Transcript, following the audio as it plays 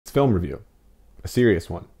film review, a serious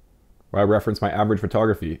one, where I reference my average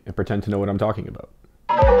photography and pretend to know what I'm talking about.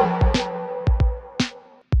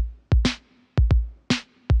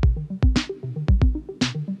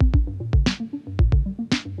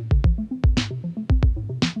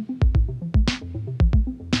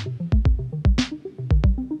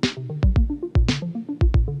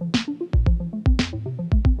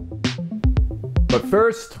 But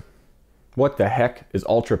first, what the heck is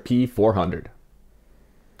Ultra P400?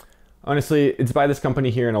 Honestly, it's by this company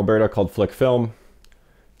here in Alberta called Flic Film.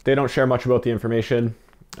 They don't share much about the information.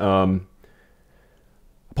 Upon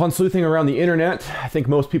sleuthing around the internet, I think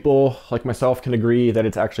most people, like myself, can agree that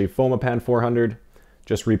it's actually Fomapan 400,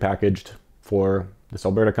 just repackaged for this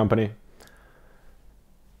Alberta company.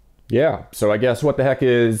 Yeah, so I guess what the heck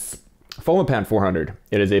is Fomapan 400?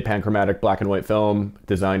 It is a panchromatic black and white film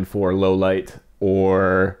designed for low light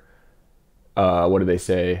or what do they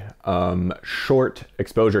say? Short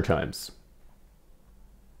exposure times.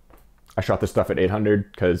 I shot this stuff at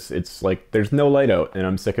 800 because it's like there's no light out and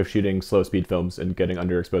I'm sick of shooting slow speed films and getting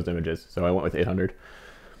underexposed images, so I went with 800.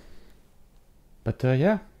 But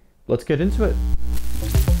yeah, let's get into it.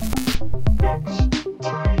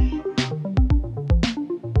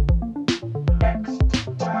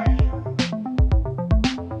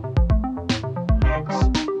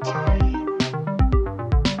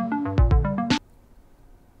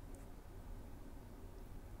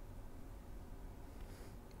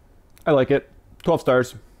 I like it. 12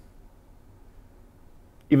 stars.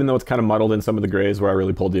 Even though it's kind of muddled in some of the grays where I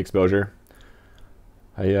really pulled the exposure,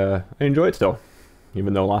 I enjoy it still.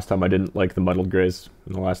 Even though last time I didn't like the muddled grays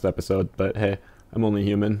in the last episode, but hey, I'm only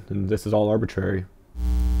human and this is all arbitrary.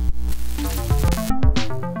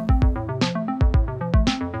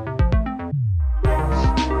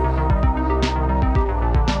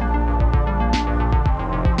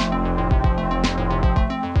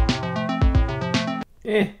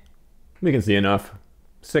 We can see enough.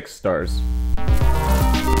 6 stars.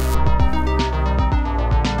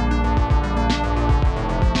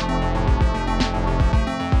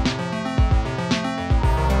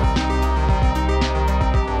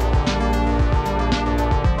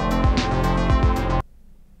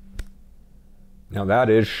 Now that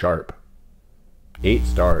is sharp. 8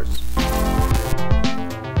 stars.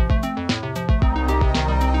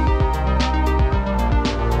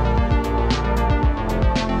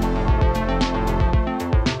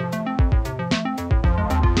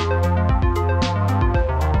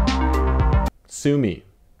 Sue me.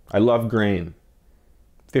 I love grain.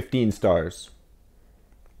 15 stars.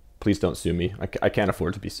 Please don't sue me. I can't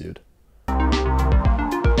afford to be sued.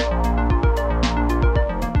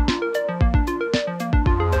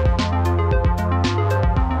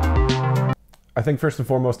 I think first and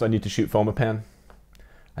foremost I need to shoot Fomapan.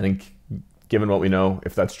 I think given what we know,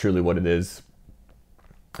 if that's truly what it is,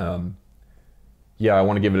 yeah, I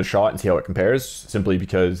want to give it a shot and see how it compares, simply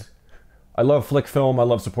because I love Flic Film. I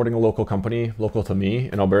love supporting a local company, local to me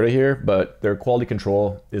in Alberta here, but their quality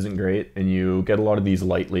control isn't great and you get a lot of these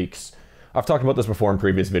light leaks. I've talked about this before in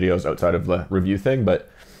previous videos outside of the review thing, but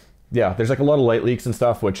yeah, there's like a lot of light leaks and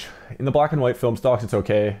stuff, which in the black and white film stocks, it's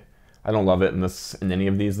okay. I don't love it in any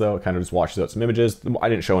of these though. It kind of just washes out some images. I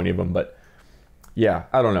didn't show any of them, but yeah,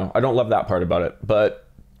 I don't know. I don't love that part about it. But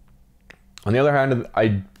on the other hand,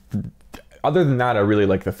 other than that, I really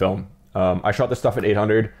like the film. I shot this stuff at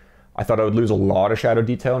 800. I thought I would lose a lot of shadow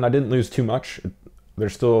detail, and I didn't lose too much.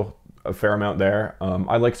 There's still a fair amount there.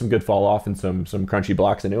 I like some good fall off and some crunchy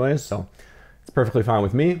blacks anyways, so it's perfectly fine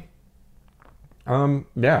with me.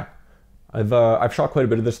 Yeah, I've shot quite a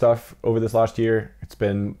bit of this stuff over this last year. It's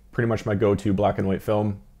been pretty much my go-to black and white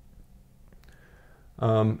film.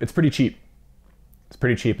 It's pretty cheap. It's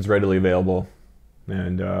pretty cheap. It's readily available,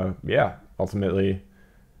 and yeah, ultimately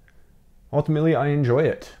I enjoy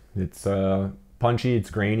it. It's punchy, it's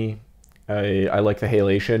grainy. I like the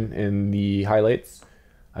halation in the highlights.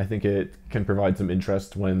 I think it can provide some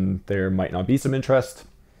interest when there might not be some interest.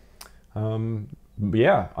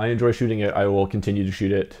 Yeah, I enjoy shooting it. I will continue to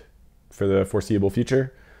shoot it for the foreseeable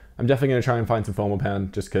future. I'm definitely going to try and find some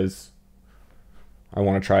Fomapan just because I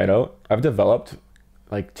want to try it out. I've developed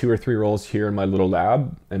like 2 or 3 rolls here in my little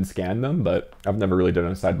lab and scanned them, but I've never really done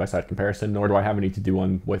a side-by-side comparison, nor do I have any to do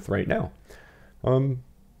one with right now.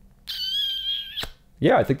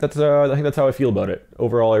 Yeah, I think that's how I feel about it.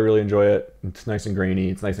 Overall, I really enjoy it. It's nice and grainy.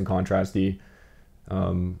 It's nice and contrasty.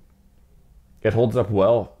 It holds up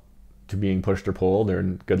well to being pushed or pulled or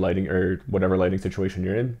in good lighting or whatever lighting situation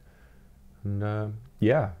you're in. And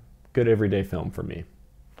yeah, good everyday film for me.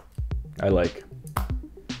 I like.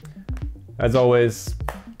 As always,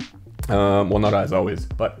 well, not as always,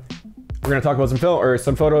 but we're gonna talk about some film or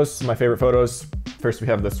some photos, my favorite photos. First we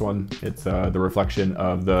have this one. It's the reflection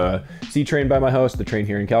of the C train by my house, the train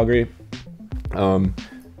here in Calgary.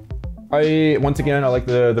 Once again, I like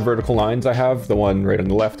the vertical lines I have, the one right on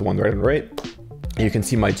the left, the one right on the right. You can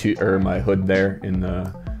see my hood there in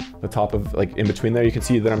the top of, like in between there, you can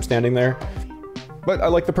see that I'm standing there. But I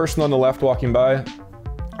like the person on the left walking by.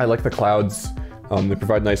 I like the clouds. They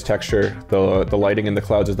provide nice texture. The lighting in the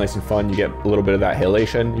clouds is nice and fun. You get a little bit of that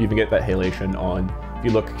halation. You even get that halation on, if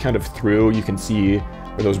you look kind of through, you can see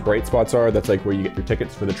where those bright spots are. That's like where you get your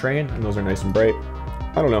tickets for the train, and those are nice and bright.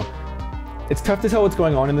 I don't know. It's tough to tell what's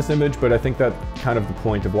going on in this image, but I think that's kind of the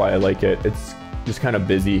point of why I like it. It's just kind of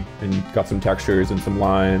busy and got some textures and some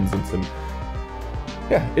lines and some,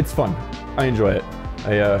 yeah, it's fun. I enjoy it.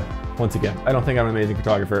 Once again, I don't think I'm an amazing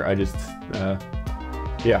photographer. I just,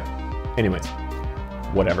 yeah. Anyways,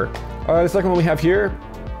 whatever. The second one we have here,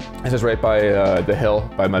 this is right by the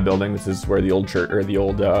hill by my building. This is where the old church or the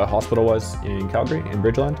old hospital was in Calgary, in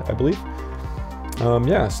Bridgeland, I believe.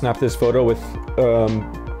 Yeah, snapped this photo with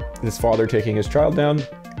this father taking his child down.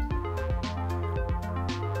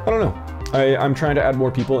 I don't know. I'm trying to add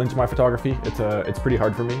more people into my photography. It's pretty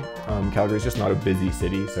hard for me. Calgary's just not a busy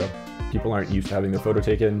city, so people aren't used to having their photo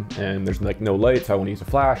taken, and there's like no lights. I want to use a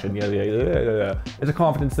flash, and yeah. It's a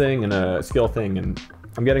confidence thing and a skill thing, and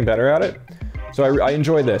I'm getting better at it. So I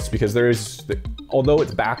enjoy this because although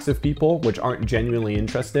it's backs of people, which aren't genuinely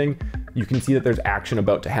interesting, you can see that there's action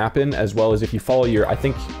about to happen, as well as if you follow I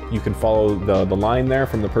think you can follow the line there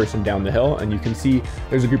from the person down the hill, and you can see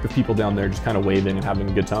there's a group of people down there just kind of waving and having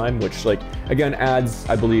a good time, which like, again, adds,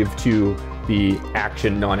 I believe, to the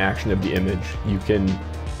action, non-action of the image. You can,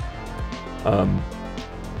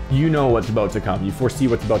 you know what's about to come. You foresee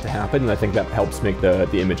what's about to happen, and I think that helps make the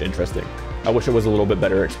image interesting. I wish it was a little bit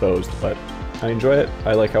better exposed, but I enjoy it.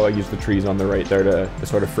 I like how I use the trees on the right there to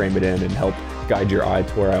sort of frame it in and help guide your eye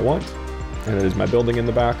to where I want. And it is my building in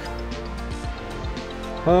the back.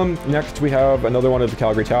 Next we have another one of the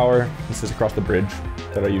Calgary Tower. This is across the bridge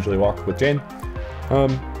that I usually walk with Jane.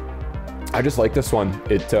 I just like this one.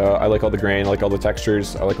 I like all the grain, I like all the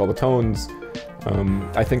textures, I like all the tones.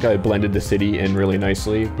 I think I blended the city in really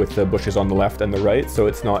nicely with the bushes on the left and the right, so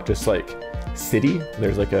it's not just like city.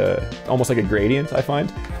 There's like almost like a gradient, I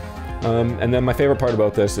find. And then my favorite part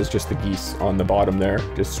about this is just the geese on the bottom there,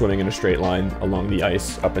 just swimming in a straight line along the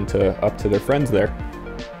ice up to their friends there.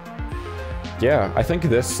 Yeah, I think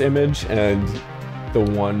this image and the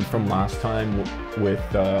one from last time with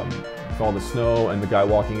all the snow and the guy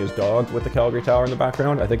walking his dog with the Calgary Tower in the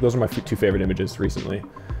background, I think those are my two favorite images recently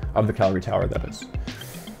of the Calgary Tower, that is.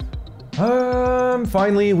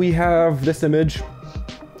 Finally, we have this image.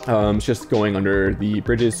 It's just going under the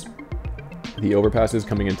bridges, the overpasses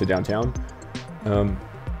coming into downtown.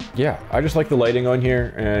 Yeah, I just like the lighting on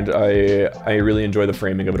here, and I really enjoy the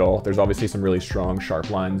framing of it all. There's obviously some really strong,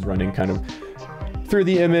 sharp lines running kind of through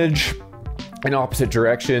the image in opposite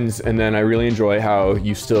directions, and then I really enjoy how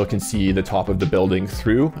you still can see the top of the building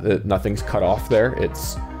through, that nothing's cut off there.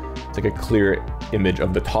 It's like a clear image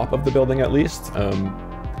of the top of the building at least.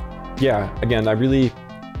 Yeah, again, I'm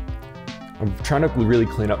trying to really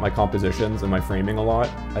clean up my compositions and my framing a lot.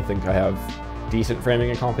 I think I have decent framing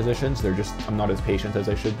and compositions. I'm not as patient as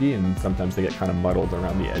I should be, and sometimes they get kind of muddled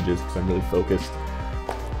around the edges because I'm really focused.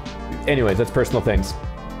 Anyways, that's personal things.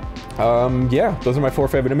 Yeah, those are my 4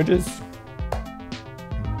 favorite images.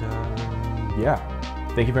 And, yeah,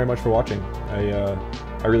 thank you very much for watching.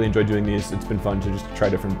 I really enjoyed doing these. It's been fun to just try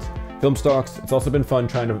different film stocks. It's also been fun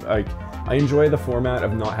trying to, I enjoy the format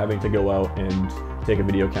of not having to go out and take a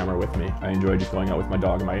video camera with me. I enjoy just going out with my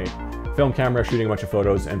dog and my film camera, shooting a bunch of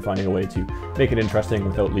photos, and finding a way to make it interesting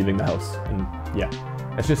without leaving the house. And yeah,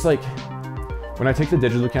 it's just like, when I take the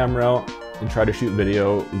digital camera out and try to shoot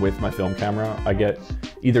video with my film camera, I get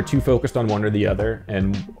either too focused on one or the other,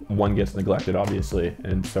 and one gets neglected, obviously.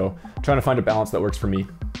 And so trying to find a balance that works for me.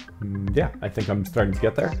 Yeah, I think I'm starting to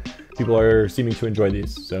get there. People are seeming to enjoy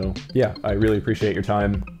these. So yeah, I really appreciate your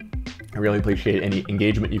time. I really appreciate any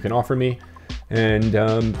engagement you can offer me. And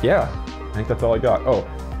yeah, I think that's all I got. Oh,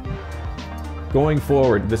 going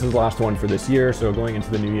forward, this is the last one for this year. So going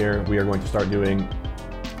into the new year, we are going to start doing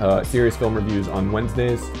serious film reviews on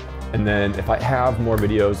Wednesdays. And then if I have more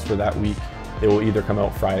videos for that week, they will either come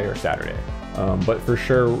out Friday or Saturday. But for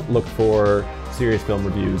sure, look for serious film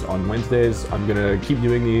reviews on Wednesdays. I'm gonna keep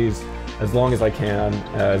doing these as long as I can,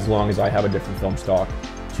 as long as I have a different film stock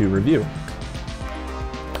to review.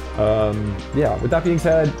 Yeah, with that being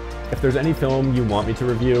said, if there's any film you want me to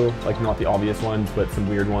review, like not the obvious ones, but some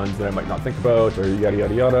weird ones that I might not think about, or yada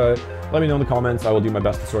yada yada, let me know in the comments. I will do my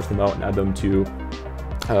best to source them out and add them to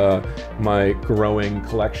my growing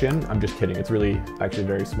collection. I'm just kidding. It's really actually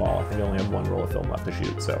very small. I think I only have one roll of film left to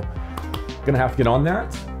shoot, so gonna have to get on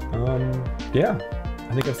that. Yeah,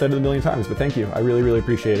 I think I've said it a million times, but thank you. I really, really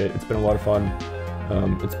appreciate it. It's been a lot of fun.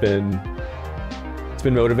 It's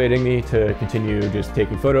been motivating me to continue just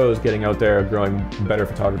taking photos, getting out there, growing better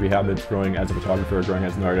photography habits, growing as a photographer, growing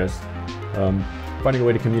as an artist, finding a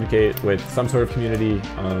way to communicate with some sort of community,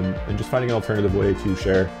 and just finding an alternative way to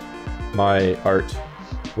share my art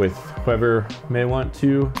with whoever may want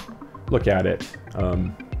to look at it.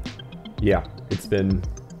 Yeah, it's been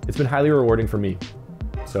highly rewarding for me.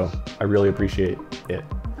 So I really appreciate it.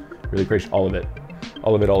 Really appreciate all of it.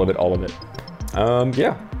 All of it, all of it, all of it.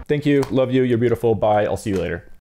 Yeah, thank you, love you, you're beautiful, bye, I'll see you later.